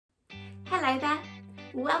Hello there!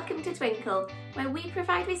 Welcome to Twinkl, where we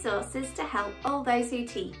provide resources to help all those who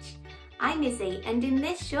teach. I'm Izzy, and in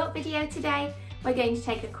this short video today we're going to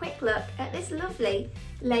take a quick look at this lovely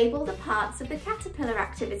Label the Parts of the Caterpillar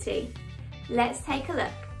activity. Let's take a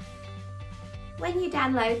look. When you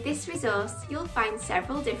download this resource, you'll find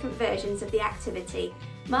several different versions of the activity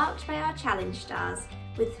marked by our challenge stars,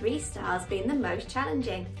 with 3 stars being the most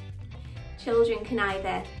challenging. Children can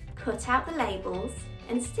either cut out the labels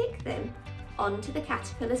and stick them onto the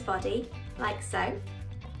caterpillar's body, like so,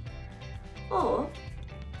 or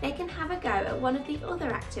they can have a go at one of the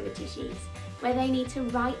other activity sheets where they need to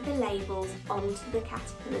write the labels onto the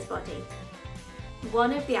caterpillar's body.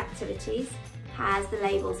 One of the activities has the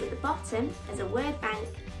labels at the bottom as a word bank,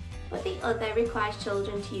 but the other requires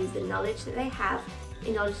children to use the knowledge that they have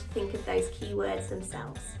in order to think of those key words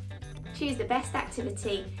themselves. Choose the best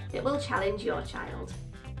activity that will challenge your child.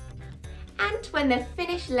 And when they've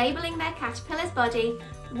finished labelling their caterpillar's body,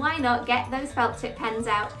 why not get those felt tip pens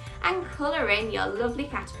out and colour in your lovely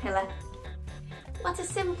caterpillar? What a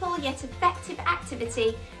simple yet effective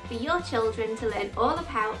activity for your children to learn all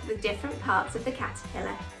about the different parts of the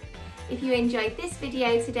caterpillar. If you enjoyed this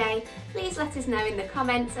video today, please let us know in the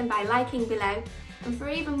comments and by liking below. And for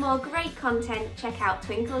even more great content, check out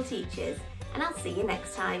Twinkl Teaches. And I'll see you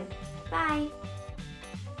next time. Bye!